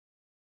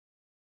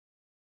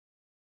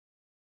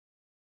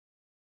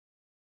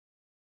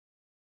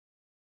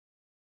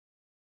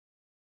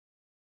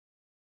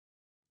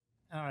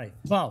All right.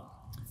 Well,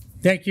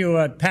 thank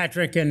you,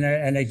 Patrick.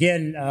 And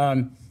again,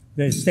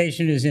 the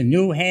station is in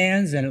new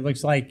hands, and it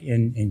looks like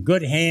in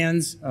good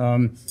hands.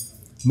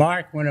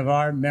 Mark, one of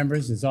our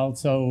members, is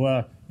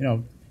also,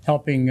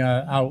 helping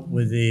out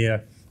with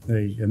the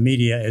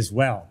media as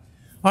well.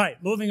 All right,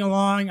 moving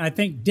along. I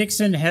think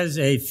Dixon has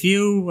a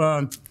few,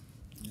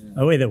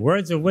 the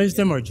words of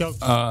wisdom or jokes?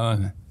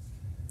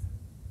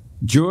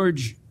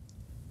 George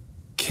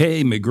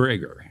K.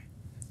 McGregor.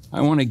 I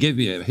want to give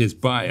you his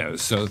bio.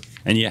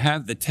 And you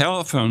have the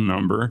telephone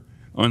number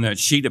on that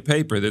sheet of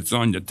paper that's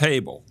on the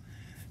table.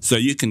 So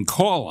you can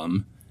call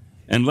him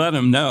and let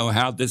him know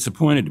how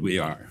disappointed we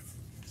are.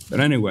 But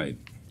anyway,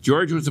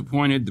 George was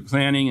appointed the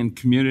Planning and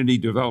Community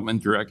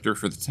Development Director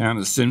for the town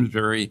of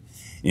Simsbury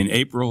in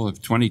April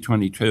of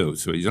 2022.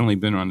 So he's only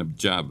been on the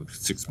job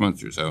 6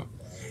 months or so.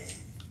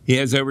 He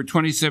has over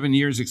 27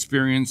 years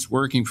experience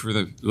working for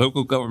the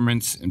local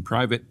governments and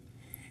private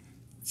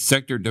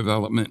sector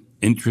development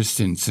interests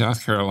in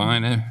South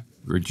Carolina,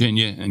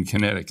 Virginia, and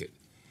Connecticut.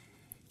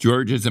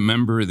 George is a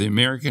member of the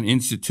American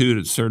Institute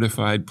of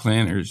Certified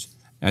Planners,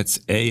 that's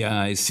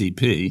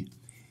AICP.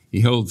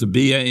 He holds a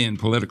BA in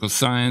political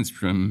science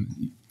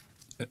from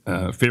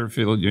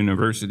Fairfield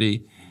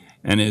University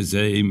and is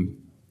a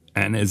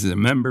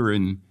member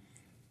in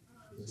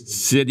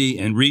city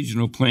and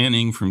regional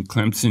planning from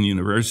Clemson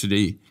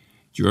University.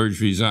 George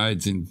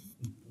resides in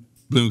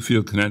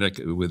Bloomfield,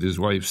 Connecticut with his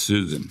wife,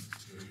 Susan.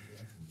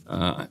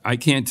 I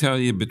can't tell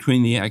you,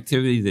 between the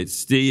activity that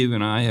Steve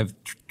and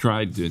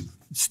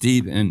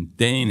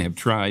Dane have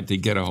tried to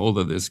get a hold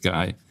of this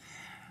guy,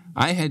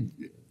 I had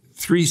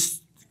 3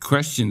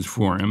 questions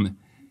for him,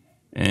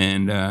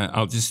 and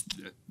I'll just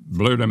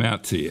blurt them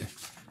out to you.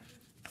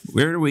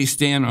 Where do we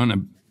stand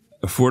on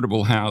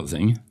affordable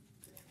housing?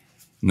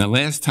 And the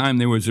last time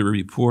there was a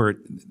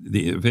report,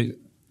 the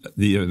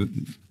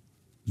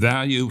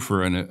value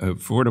for an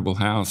affordable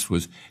house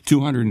was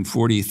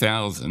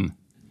 $240,000.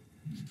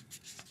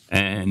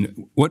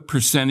 And what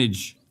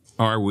percentage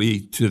are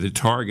we to the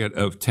target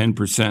of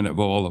 10% of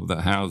all of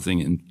the housing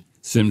in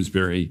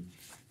Simsbury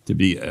to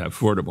be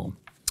affordable?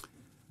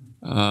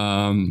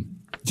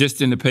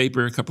 Just in the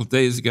paper a couple of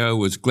days ago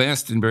was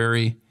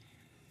Glastonbury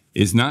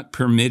is not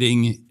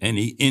permitting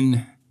any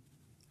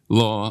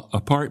in-law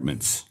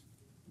apartments.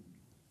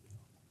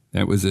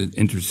 That was an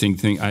interesting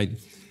thing. I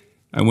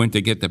went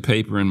to get the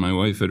paper and my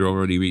wife had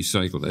already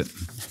recycled it.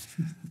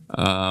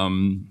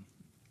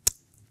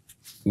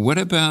 What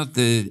about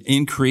the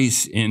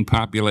increase in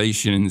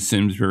population in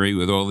Simsbury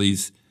with all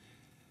these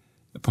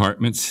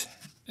apartments?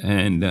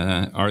 And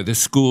are the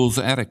schools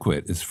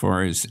adequate as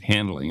far as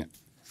handling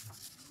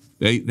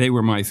it? They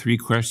were my 3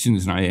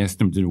 questions, and I asked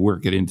him to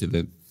work it into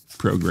the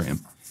program,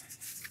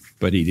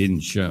 but he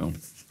didn't show.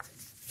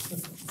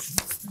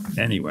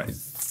 Anyway,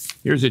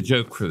 here's a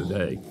joke for the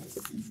day.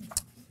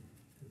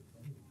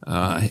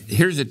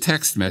 Here's a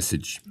text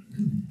message.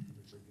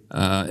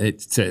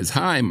 It says,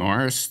 "Hi,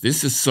 Morris.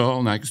 This is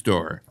Saul next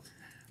door.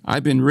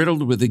 I've been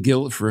riddled with the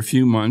guilt for a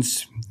few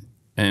months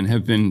and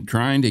have been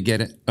trying to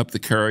get up the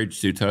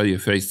courage to tell you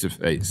face to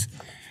face.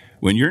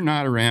 When you're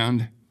not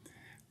around,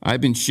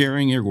 I've been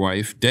sharing your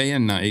wife day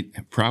and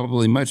night,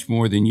 probably much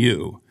more than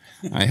you.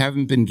 I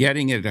haven't been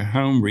getting it at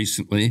home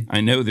recently.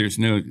 I know there's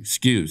no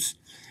excuse.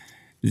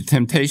 The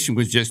temptation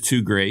was just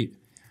too great.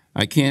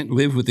 I can't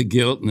live with the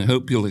guilt, and I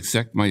hope you'll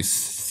accept my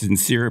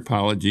sincere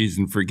apologies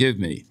and forgive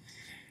me.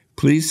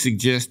 Please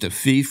suggest a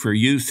fee for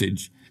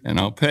usage, and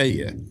I'll pay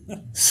you.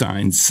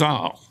 Signed,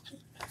 Saul."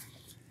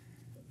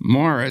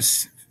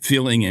 Morris,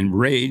 feeling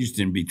enraged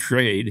and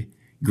betrayed,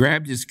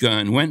 grabbed his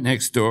gun, went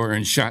next door,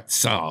 and shot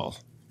Saul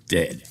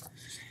dead.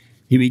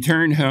 He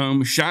returned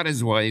home, shot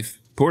his wife,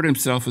 poured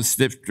himself a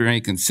stiff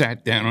drink, and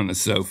sat down on the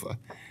sofa.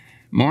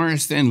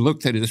 Morris then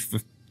looked at his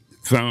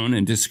phone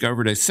and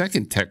discovered a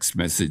second text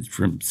message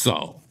from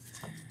Saul.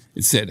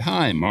 It said,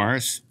 "Hi,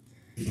 Morris.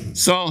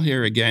 Saul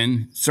here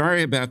again.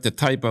 Sorry about the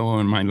typo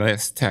on my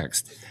last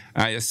text.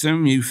 I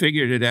assume you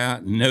figured it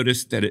out and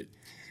noticed that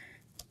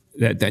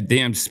that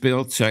damn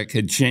spell check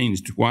had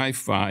changed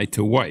Wi-Fi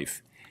to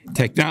wife.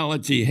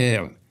 Technology,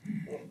 hell,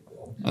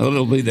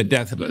 it'll be the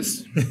death of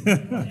us."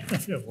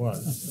 It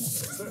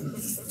was.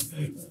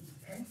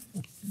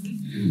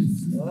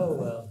 Oh,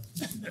 well.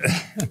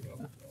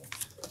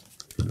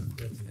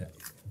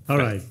 All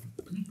right.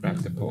 Back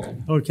to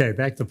Paul. Okay,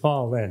 back to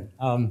Paul then.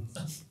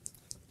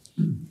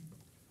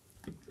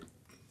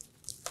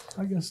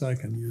 I guess I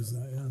can use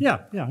that, Yeah,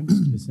 I'm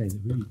just going to say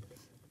that.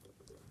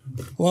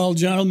 Well,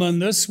 gentlemen,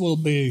 this will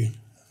be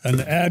an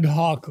ad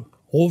hoc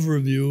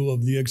overview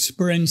of the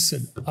experience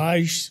that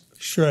I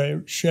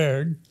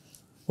shared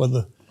with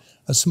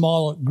a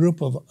small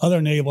group of other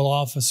naval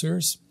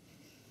officers.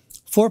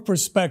 For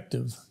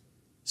perspective,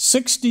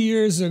 60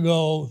 years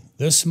ago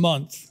this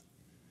month,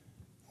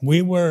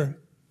 we were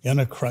in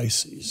a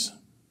crisis.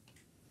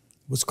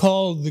 It was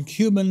called the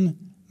Cuban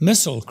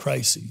Missile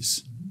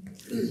Crisis.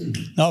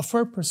 Now,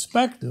 for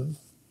perspective,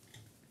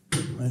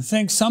 I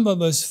think some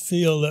of us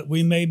feel that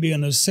we may be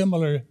in a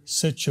similar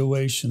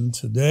situation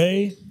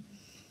today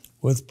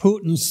with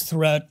Putin's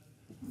threat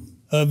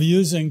of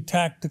using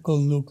tactical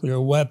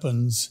nuclear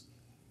weapons.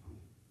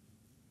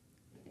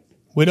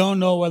 We don't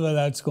know whether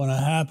that's going to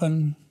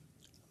happen,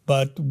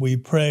 but we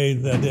pray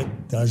that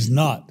it does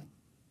not.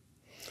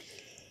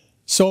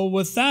 So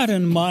with that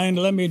in mind,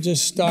 let me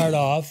just start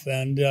off,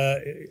 and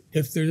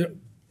if there are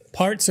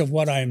parts of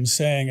what I'm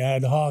saying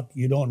ad hoc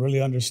you don't really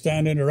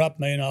understand, interrupt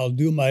me, and I'll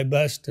do my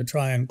best to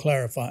try and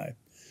clarify.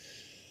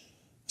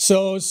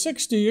 So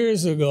 60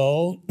 years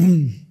ago,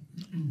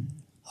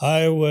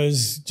 I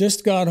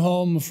just got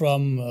home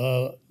from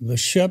the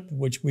ship,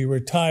 which we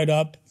were tied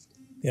up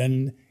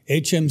in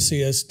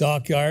HMCS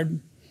Dockyard.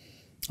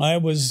 I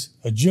was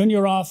a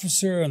junior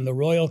officer in the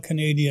Royal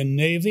Canadian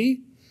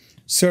Navy,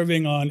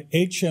 serving on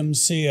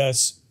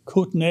HMCS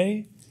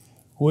Kootenay,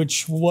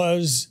 which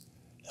was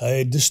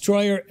a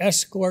destroyer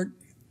escort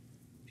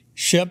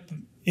ship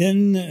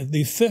in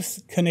the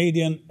 5th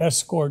Canadian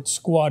Escort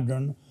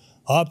Squadron,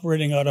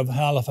 operating out of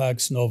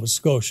Halifax, Nova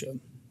Scotia.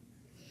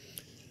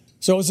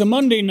 So it was a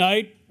Monday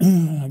night.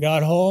 I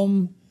got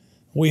home.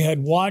 We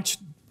had watched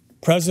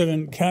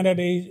President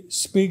Kennedy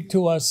speak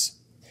to us,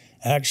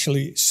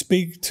 actually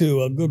speak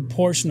to a good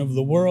portion of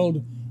the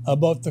world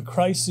about the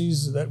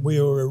crises that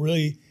we were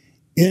really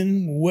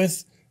in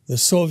with the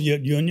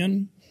Soviet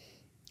Union.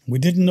 We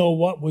didn't know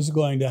what was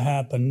going to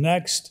happen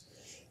next.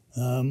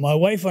 My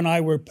wife and I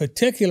were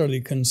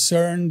particularly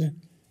concerned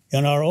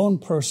in our own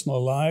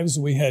personal lives.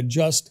 We had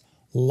just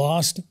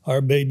lost our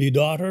baby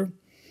daughter,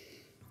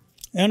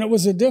 and it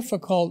was a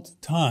difficult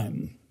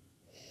time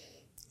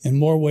in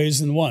more ways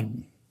than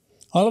one.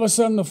 All of a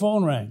sudden, the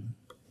phone rang.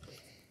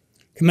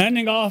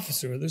 Commanding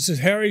officer, this is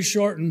Harry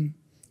Shorten.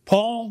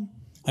 Paul,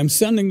 I'm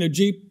sending the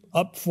Jeep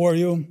up for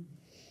you.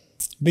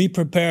 Be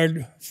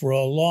prepared for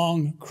a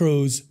long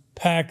cruise.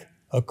 Pack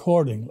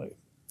accordingly.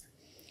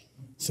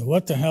 So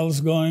what the hell is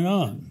going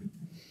on?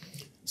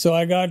 So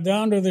I got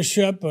down to the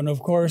ship, and of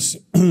course,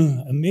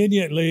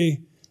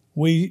 immediately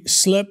we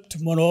slipped,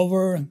 went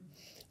over,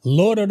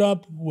 loaded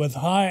up with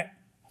high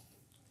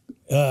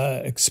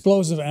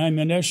explosive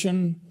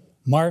ammunition,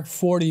 Mark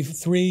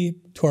 43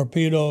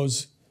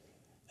 torpedoes,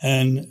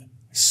 and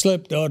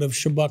slipped out of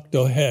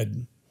Chebucto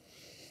Head.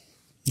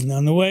 And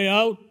on the way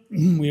out,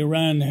 we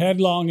ran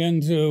headlong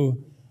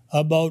into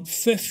about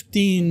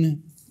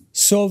 15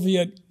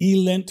 Soviet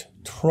Elint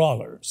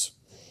trawlers.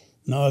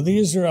 Now,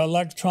 these are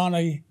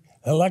electronic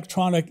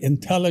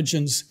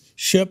intelligence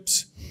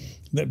ships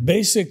that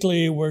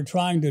basically were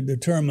trying to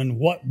determine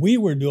what we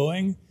were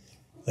doing.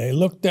 They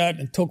looked at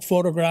and took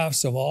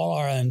photographs of all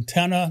our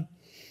antenna.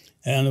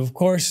 And of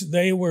course,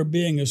 they were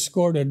being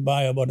escorted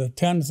by about a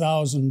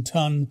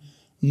 10,000-ton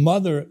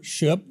mother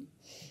ship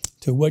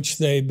to which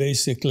they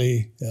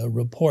basically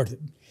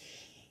reported.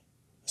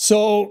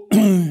 So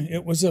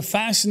it was a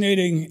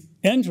fascinating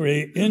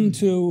entry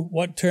into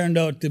what turned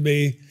out to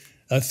be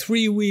a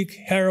 3-week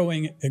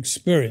harrowing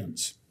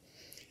experience.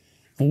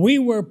 We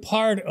were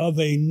part of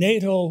a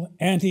NATO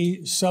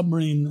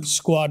anti-submarine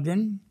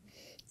squadron,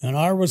 and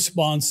our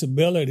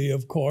responsibility,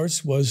 of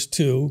course, was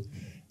to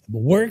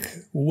work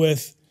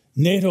with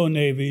NATO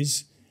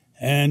navies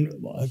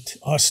and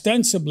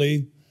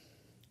ostensibly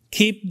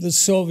keep the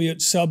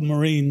Soviet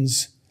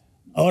submarines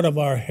out of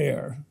our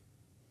hair.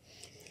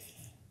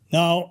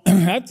 Now,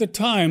 at the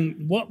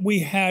time, what we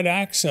had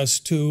access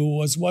to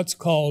was what's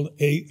called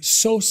a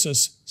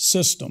SOSUS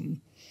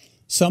system.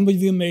 Some of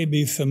you may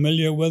be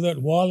familiar with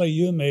it. Wally,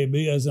 you may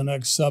be as an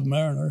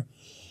ex-submariner.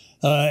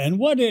 And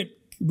what it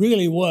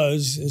really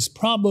was is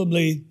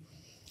probably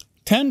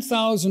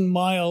 10,000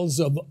 miles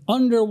of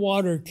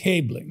underwater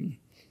cabling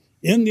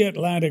in the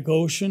Atlantic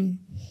Ocean,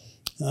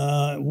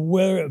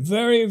 where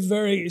very,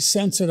 very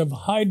sensitive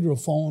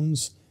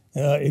hydrophones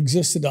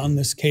existed on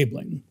this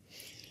cabling.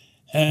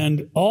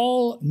 And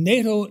all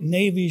NATO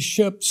Navy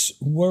ships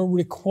were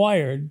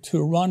required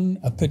to run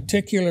a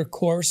particular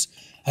course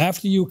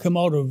after you come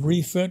out of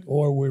refit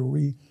or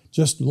were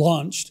just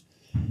launched.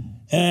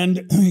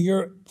 And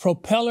your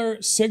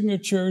propeller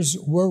signatures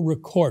were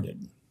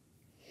recorded.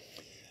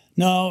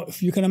 Now,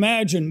 if you can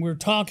imagine, we're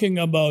talking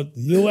about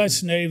the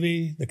U.S.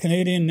 Navy, the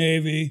Canadian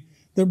Navy,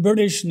 the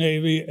British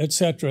Navy, et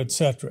cetera, et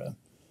cetera.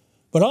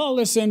 But all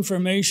this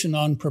information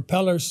on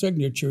propeller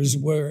signatures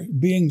were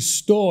being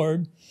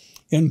stored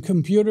in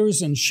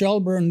computers in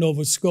Shelburne,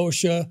 Nova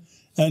Scotia,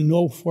 and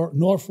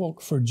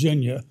Norfolk,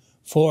 Virginia,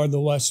 for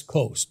the West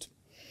Coast.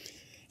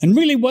 And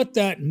really what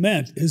that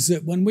meant is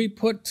that when we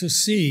put to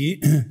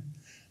sea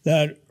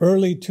that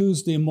early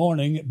Tuesday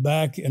morning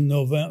back in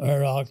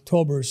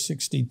October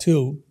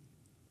 '62,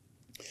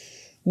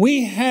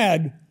 we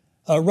had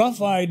a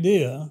rough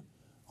idea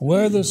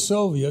where the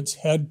Soviets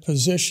had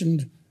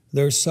positioned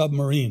their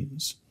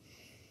submarines.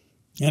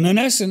 And in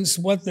essence,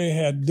 what they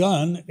had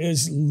done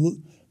is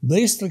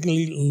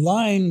basically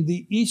lined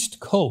the East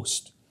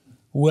Coast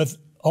with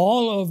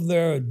all of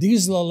their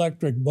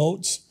diesel-electric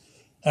boats.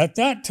 At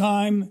that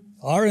time,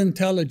 our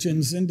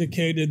intelligence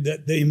indicated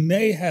that they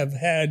may have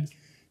had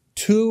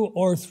 2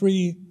 or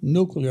 3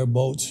 nuclear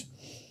boats,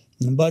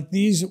 but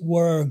these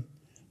were,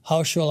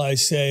 how shall I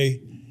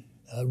say,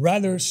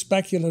 rather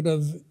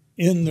speculative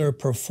in their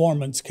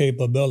performance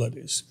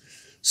capabilities.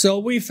 So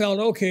we felt,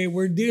 okay,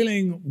 we're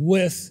dealing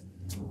with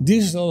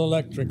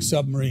diesel-electric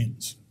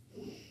submarines.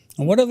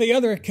 And what are the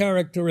other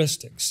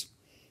characteristics?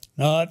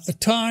 Now, at the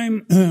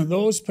time,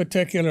 those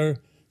particular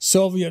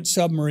Soviet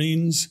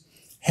submarines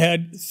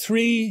had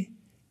 3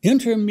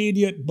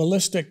 intermediate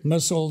ballistic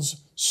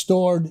missiles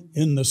stored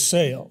in the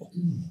sail,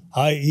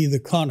 i.e. the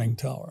conning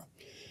tower.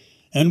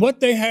 And what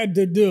they had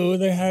to do,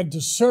 they had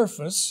to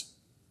surface,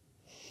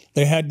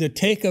 they had to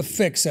take a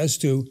fix as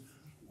to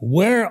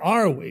where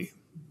are we,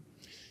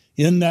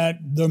 in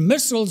that the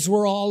missiles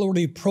were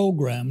already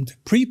programmed,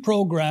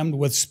 pre-programmed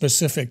with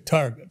specific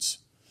targets.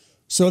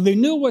 So they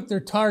knew what their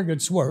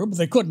targets were, but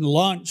they couldn't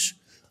launch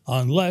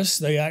unless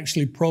they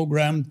actually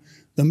programmed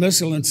the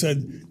missile and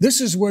said, this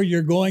is where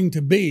you're going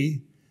to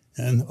be,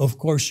 and of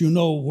course you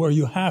know where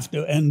you have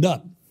to end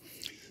up.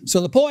 So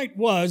the point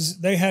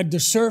was they had to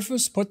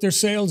surface, put their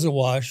sails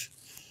awash,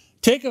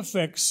 take a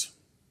fix,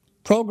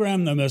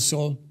 program the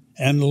missile,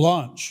 and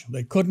launch.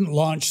 They couldn't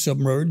launch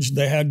submerged.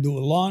 They had to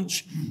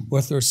launch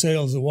with their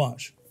sails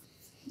awash.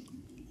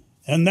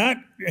 And that,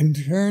 in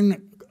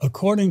turn,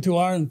 according to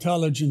our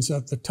intelligence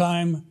at the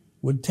time,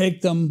 would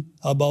take them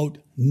about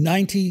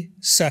 90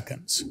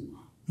 seconds.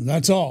 And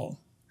that's all.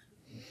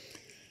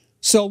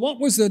 So what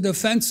was the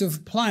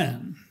defensive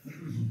plan?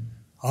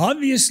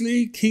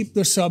 Obviously, keep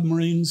the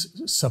submarines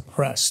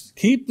suppressed.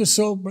 Keep the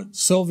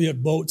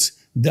Soviet boats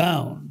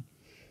down.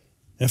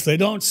 If they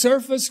don't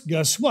surface,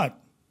 guess what?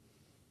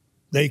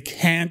 They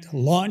can't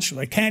launch.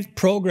 They can't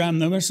program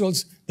the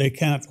missiles. They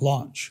can't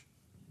launch.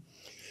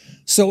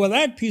 So with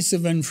that piece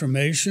of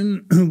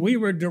information, we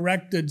were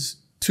directed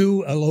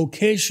to a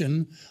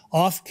location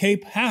off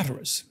Cape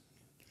Hatteras.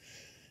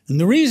 And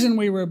the reason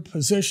we were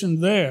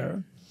positioned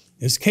there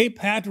is Cape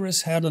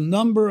Hatteras had a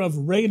number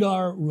of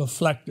radar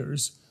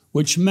reflectors,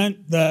 which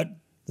meant that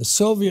the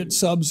Soviet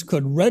subs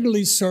could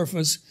readily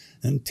surface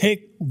and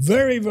take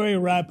very, very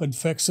rapid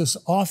fixes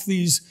off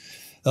these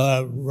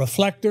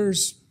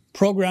reflectors,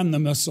 program the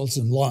missiles,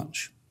 and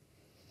launch.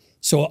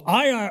 So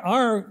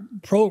our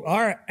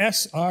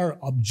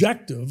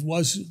objective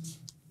was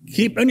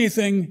keep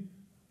anything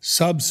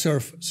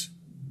subsurface.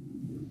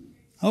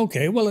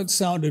 Okay, well, it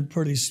sounded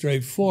pretty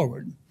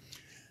straightforward.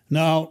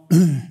 Now,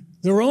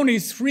 there were only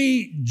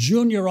 3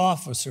 junior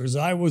officers.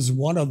 I was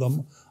one of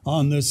them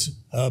on this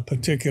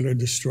particular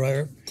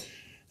destroyer.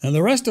 And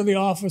the rest of the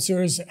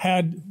officers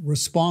had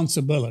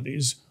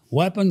responsibilities: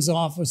 weapons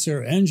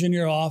officer,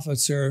 engineer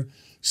officer,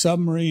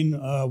 submarine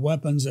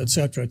weapons,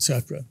 etc.,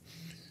 etc.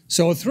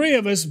 So 3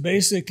 of us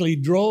basically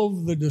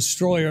drove the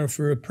destroyer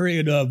for a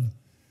period of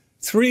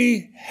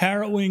 3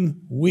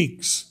 harrowing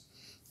weeks.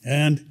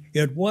 And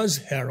it was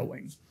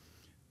harrowing.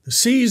 The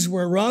seas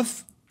were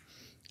rough.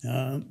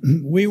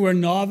 We were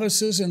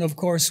novices, and of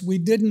course, we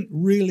didn't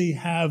really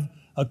have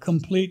a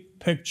complete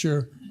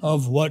picture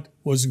of what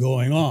was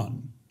going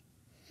on.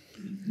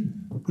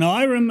 Now,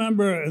 I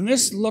remember, and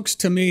this looks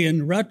to me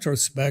in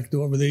retrospect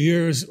over the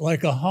years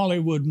like a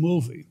Hollywood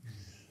movie.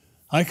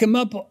 I came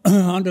up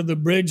onto the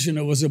bridge, and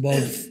it was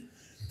about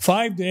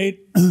 5 to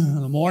 8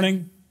 in the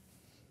morning.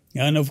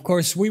 And of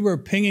course, we were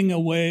pinging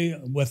away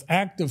with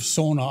active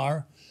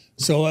sonar.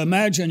 So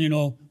imagine,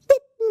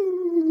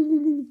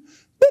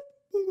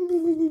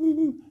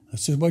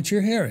 this is what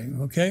you're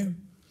hearing, okay?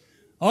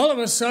 All of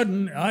a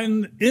sudden,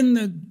 I'm in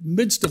the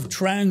midst of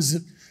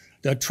transiting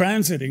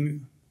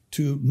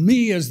to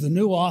me as the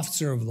new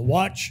officer of the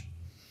watch.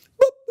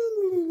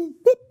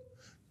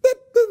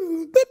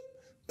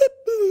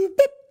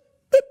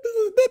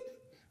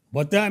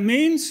 What that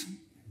means?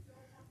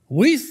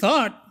 We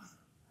thought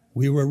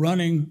we were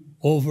running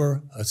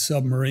over a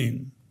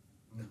submarine.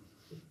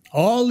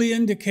 All the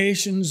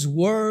indications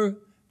were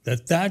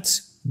that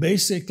that's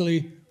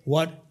basically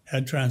what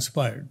had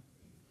transpired.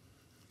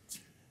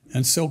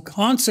 And so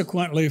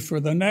consequently, for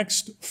the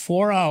next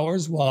 4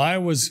 hours, while I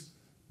was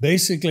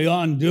basically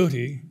on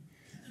duty,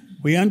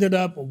 we ended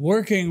up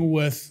working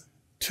with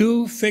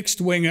 2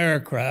 fixed-wing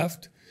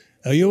aircraft,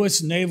 a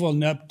U.S. Naval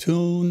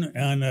Neptune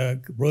and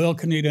a Royal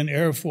Canadian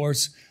Air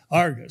Force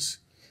Argus.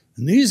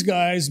 And these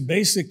guys,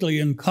 basically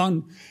in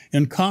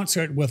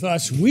concert with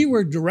us, we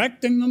were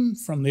directing them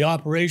from the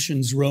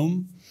operations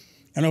room.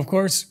 And of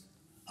course,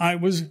 I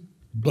was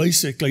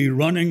basically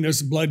running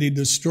this bloody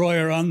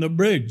destroyer on the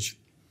bridge.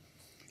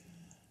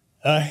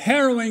 A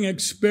harrowing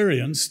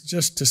experience,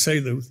 just to say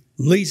the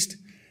least.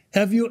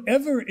 Have you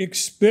ever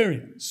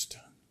experienced,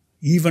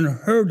 even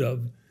heard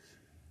of,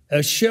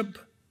 a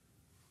ship-plane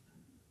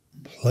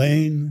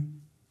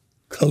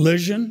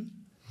collision?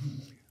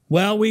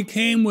 Well, we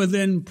came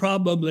within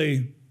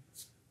probably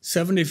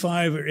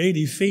 75 or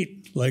 80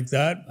 feet like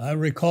that. I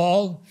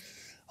recall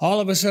all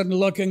of a sudden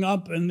looking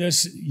up, and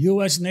this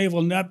U.S.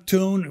 Naval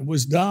Neptune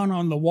was down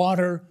on the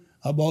water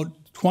about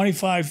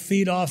 25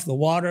 feet off the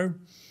water,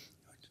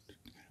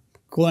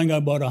 going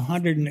about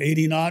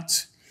 180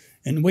 knots.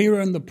 And we were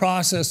in the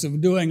process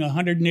of doing a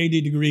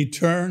 180-degree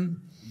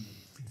turn.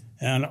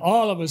 And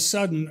all of a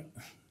sudden,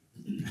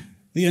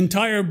 the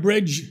entire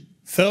bridge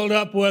filled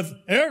up with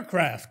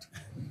aircraft.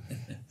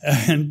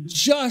 And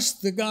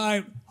just the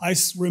guy, I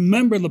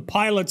remember the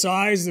pilot's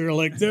eyes, they were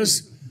like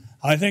this.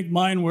 I think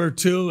mine were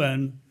too,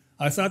 and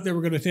I thought they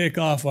were going to take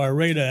off our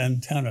radar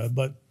antenna,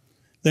 but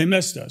they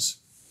missed us.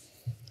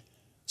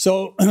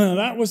 So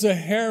that was a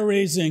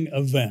hair-raising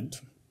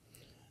event.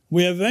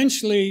 We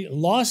eventually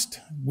lost,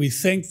 we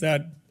think,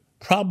 that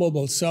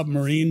probable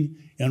submarine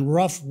in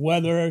rough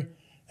weather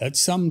at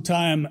some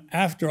time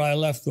after I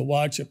left the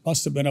watch. It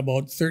must have been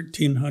about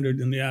 1300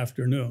 in the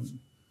afternoon.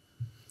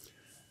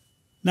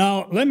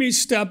 Now, let me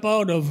step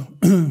out of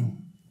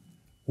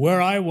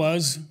where I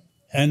was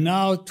and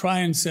now try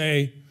and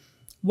say,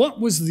 what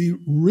was the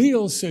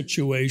real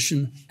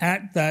situation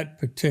at that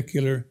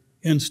particular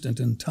instant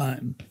in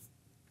time?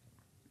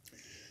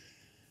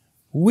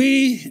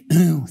 We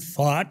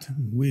thought,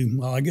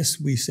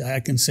 I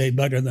can say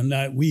better than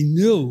that, we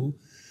knew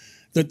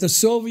that the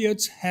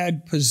Soviets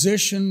had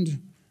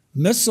positioned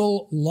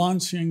missile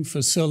launching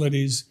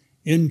facilities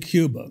in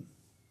Cuba.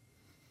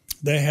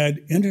 They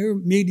had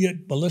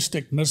intermediate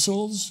ballistic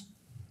missiles.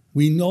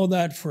 We know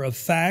that for a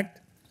fact.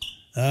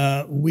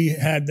 They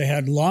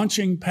had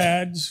launching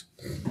pads.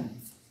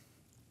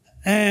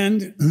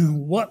 And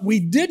what we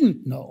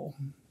didn't know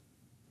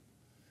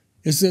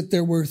is that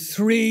there were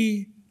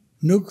 3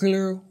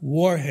 nuclear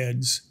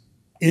warheads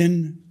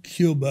in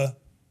Cuba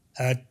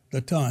at the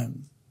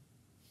time.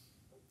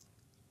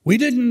 We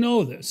didn't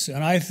know this,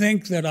 and I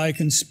think that I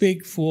can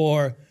speak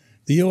for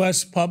the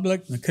U.S.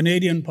 public, the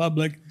Canadian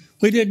public.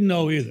 We didn't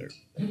know either.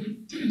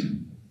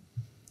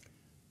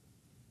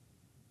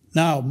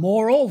 Now,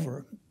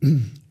 moreover,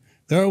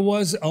 there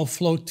was a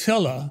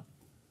flotilla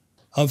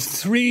of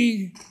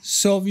 3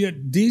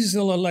 Soviet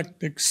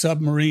diesel-electric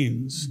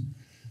submarines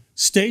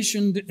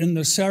stationed in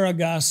the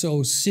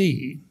Sargasso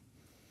Sea,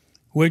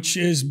 which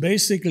is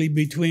basically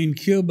between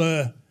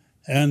Cuba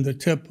and the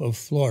tip of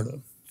Florida.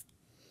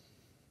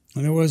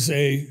 And there was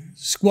a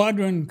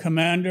squadron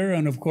commander,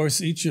 and of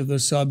course each of the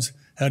subs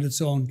had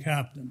its own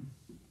captain.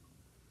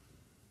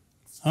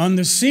 On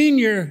the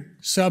senior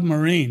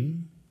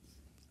submarine,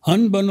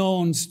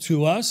 unbeknownst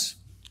to us,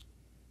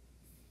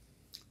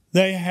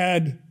 they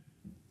had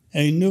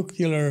a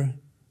nuclear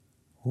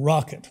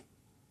rocket.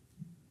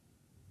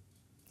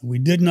 We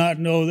did not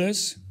know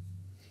this.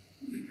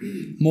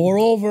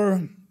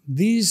 Moreover,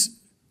 these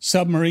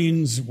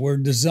submarines were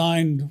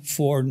designed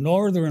for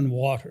northern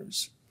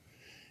waters.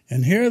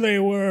 And here they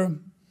were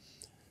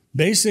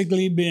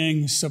basically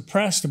being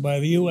suppressed by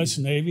the U.S.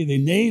 Navy. The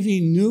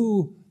Navy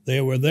knew they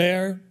were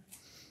there,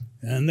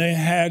 and they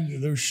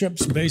had their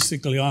ships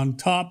basically on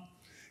top,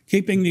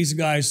 keeping these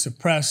guys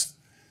suppressed.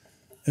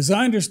 As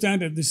I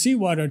understand it, the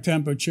seawater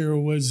temperature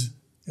was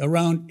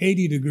around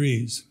 80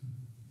 degrees.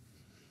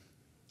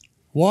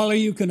 Wally,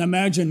 you can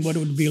imagine what it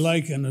would be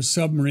like in a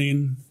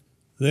submarine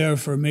there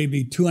for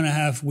maybe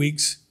 2.5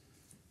 weeks,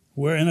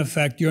 where in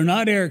effect you're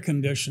not air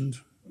conditioned,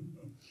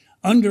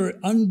 under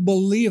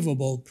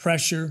unbelievable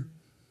pressure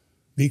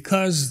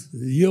because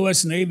the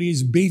U.S. Navy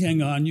is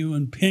beating on you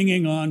and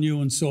pinging on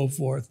you and so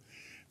forth.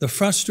 The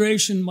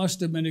frustration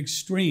must have been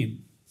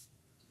extreme.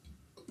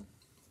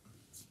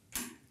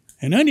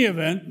 In any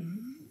event,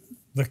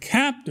 the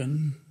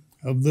captain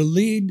of the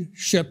lead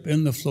ship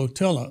in the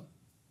flotilla,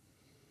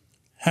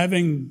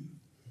 having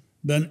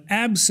been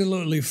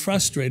absolutely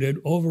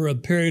frustrated over a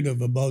period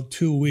of about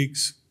 2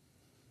 weeks,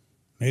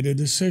 made a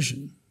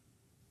decision.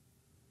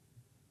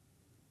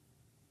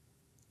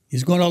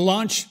 He's going to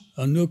launch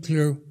a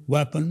nuclear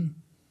weapon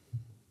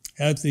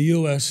at the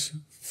U.S.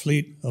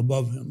 fleet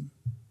above him.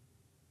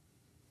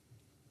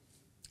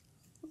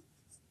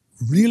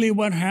 Really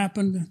what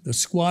happened? The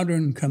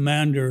squadron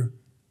commander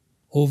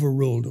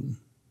overruled him.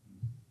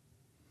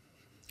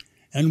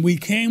 And we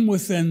came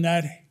within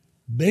that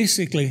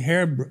basically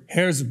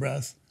hair's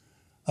breadth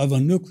of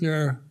a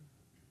nuclear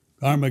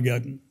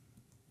Armageddon.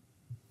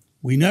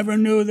 We never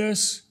knew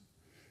this.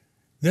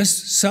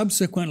 This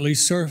subsequently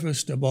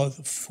surfaced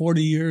about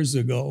 40 years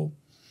ago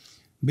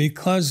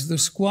because the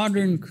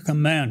squadron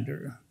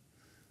commander,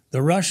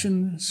 the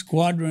Russian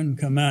squadron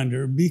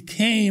commander,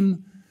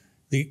 became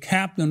the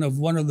captain of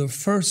one of the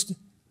first,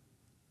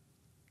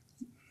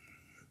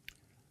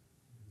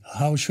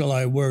 how shall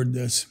I word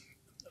this,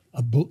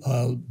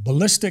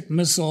 ballistic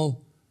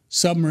missile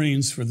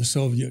submarines for the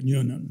Soviet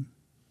Union.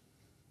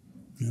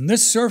 And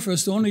this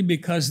surfaced only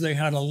because they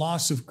had a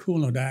loss of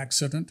coolant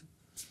accident.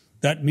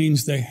 That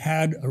means they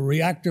had a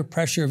reactor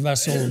pressure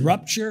vessel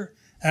rupture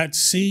at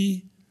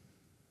sea.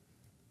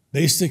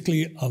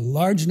 Basically, a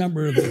large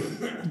number of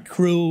the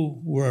crew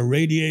were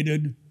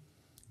irradiated.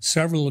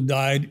 Several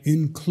died,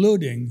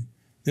 including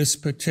this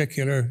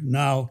particular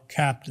now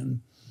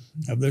captain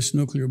of this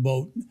nuclear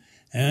boat.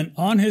 And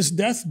on his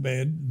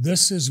deathbed,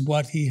 this is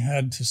what he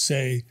had to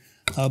say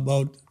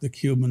about the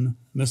Cuban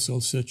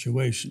Missile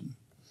situation.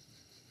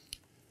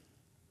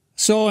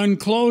 So in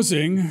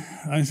closing,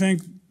 I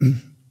think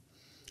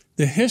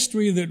the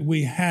history that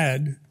we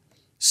had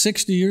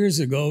 60 years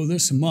ago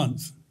this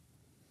month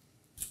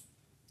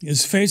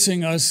is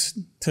facing us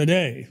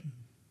today.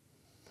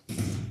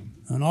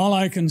 And all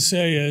I can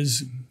say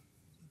is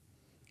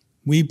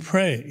we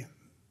pray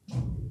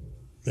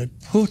that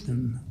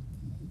Putin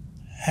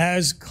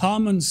has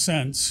common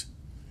sense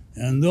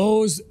And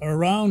those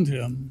around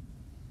him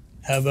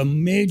have a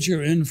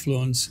major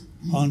influence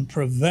on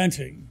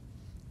preventing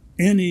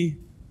any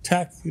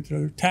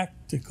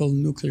tactical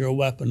nuclear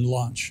weapon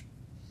launch.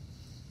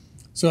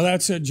 So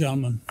that's it,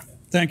 gentlemen.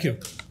 Thank you.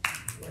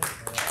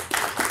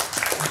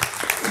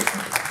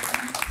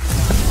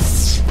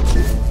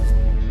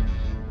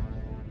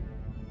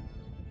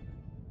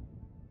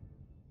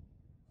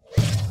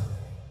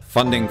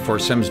 Funding for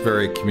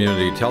Simsbury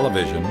Community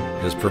Television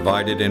is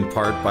provided in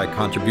part by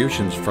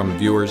contributions from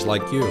viewers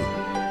like you.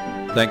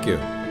 Thank you.